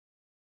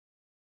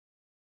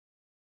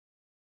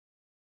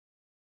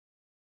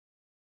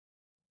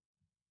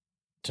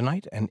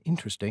Tonight, an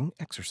interesting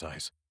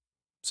exercise.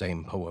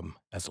 Same poem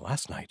as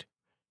last night.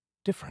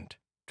 Different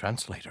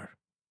translator.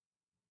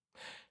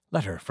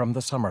 Letter from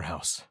the Summer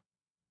House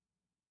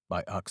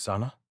by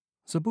Oksana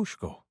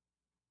Zabuzhko.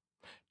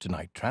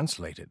 Tonight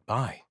translated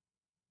by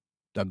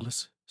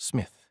Douglas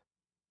Smith.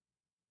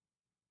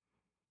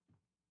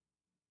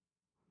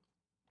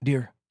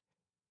 Dear,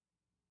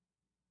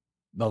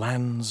 the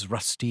land's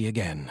rusty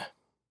again.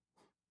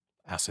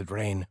 Acid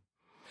rain.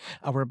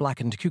 Our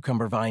blackened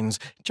cucumber vines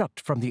jut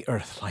from the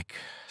earth like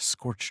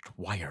scorched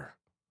wire.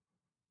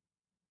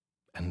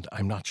 And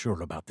I'm not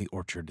sure about the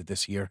orchard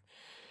this year.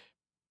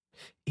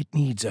 It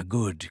needs a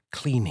good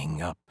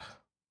cleaning up.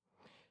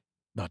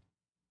 But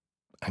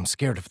I'm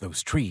scared of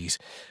those trees.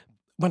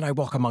 When I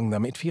walk among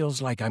them, it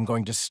feels like I'm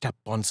going to step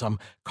on some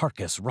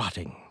carcass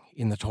rotting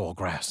in the tall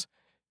grass.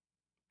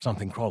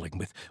 Something crawling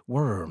with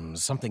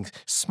worms, something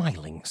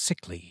smiling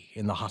sickly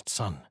in the hot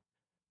sun.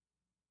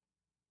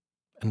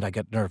 And I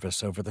get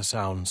nervous over the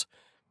sounds.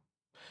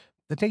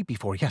 The day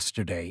before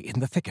yesterday,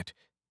 in the thicket,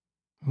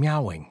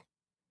 meowing.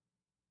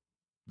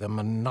 The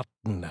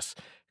monotonous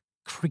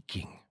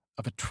creaking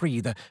of a tree,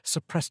 the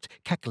suppressed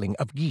cackling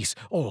of geese,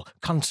 all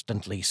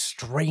constantly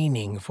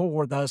straining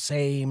for the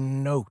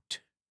same note.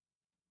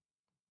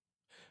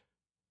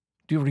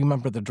 Do you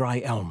remember the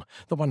dry elm,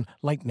 the one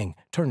lightning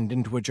turned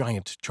into a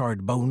giant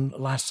charred bone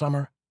last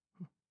summer?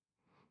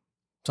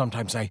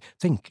 Sometimes I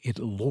think it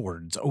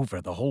lords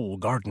over the whole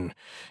garden,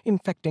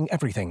 infecting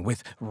everything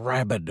with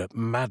rabid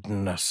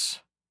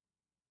madness.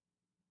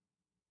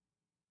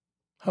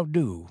 How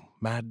do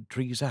mad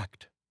trees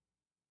act?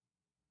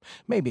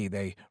 Maybe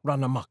they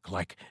run amok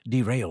like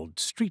derailed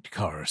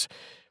streetcars.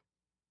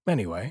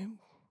 Anyway,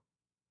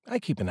 I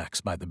keep an axe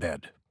by the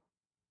bed,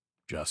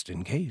 just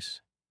in case.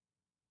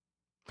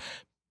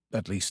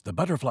 At least the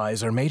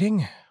butterflies are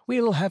mating.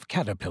 We'll have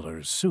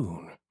caterpillars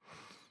soon.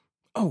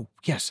 Oh,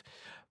 yes.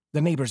 The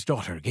neighbor's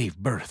daughter gave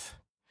birth.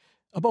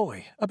 A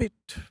boy, a bit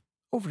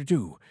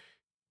overdue.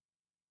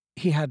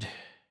 He had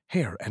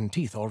hair and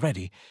teeth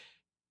already,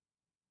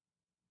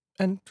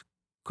 and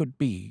could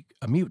be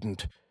a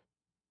mutant.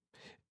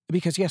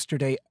 Because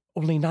yesterday,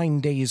 only 9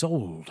 days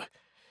old,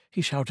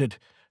 he shouted,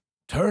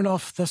 "Turn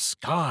off the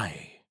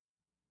sky!"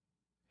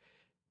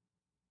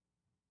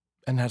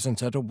 and hasn't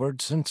said a word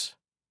since.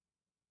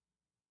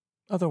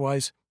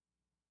 Otherwise,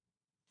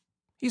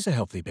 he's a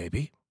healthy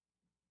baby.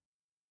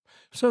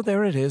 So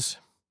there it is.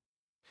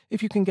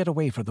 If you can get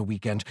away for the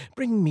weekend,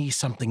 bring me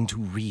something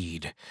to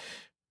read,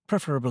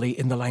 preferably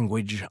in the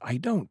language I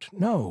don't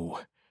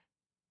know.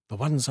 The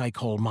ones I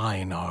call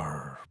mine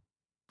are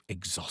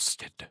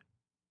exhausted.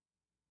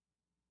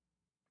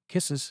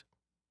 Kisses.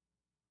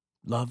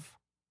 Love.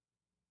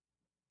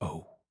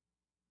 O.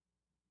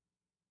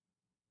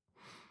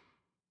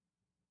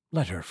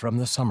 Letter from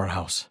the Summer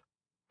House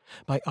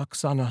by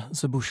Oksana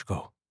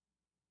Zabuzhko.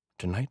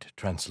 Tonight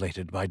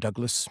translated by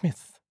Douglas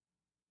Smith.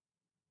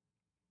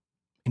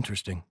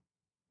 Interesting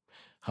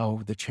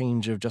how the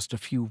change of just a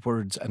few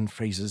words and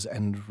phrases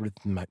and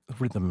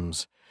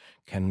rhythms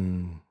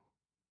can,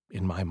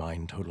 in my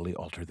mind, totally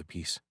alter the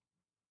piece.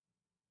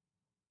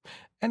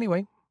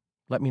 Anyway,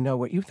 let me know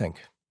what you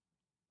think.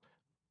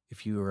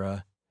 If you're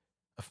a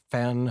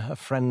fan, a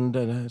friend,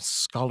 and a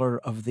scholar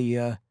of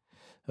the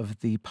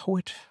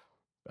poet,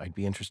 I'd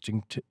be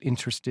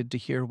interested to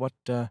hear what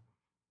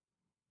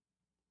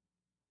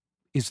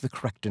is the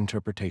correct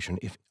interpretation,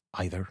 if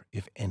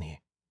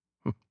any.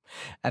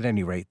 At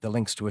any rate, the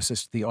links to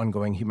assist the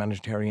ongoing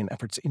humanitarian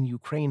efforts in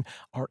Ukraine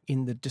are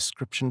in the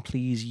description.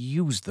 Please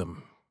use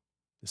them.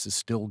 This is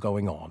still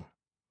going on.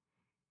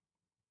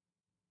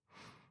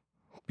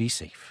 Be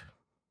safe.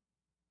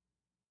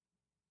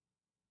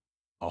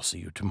 I'll see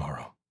you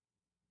tomorrow.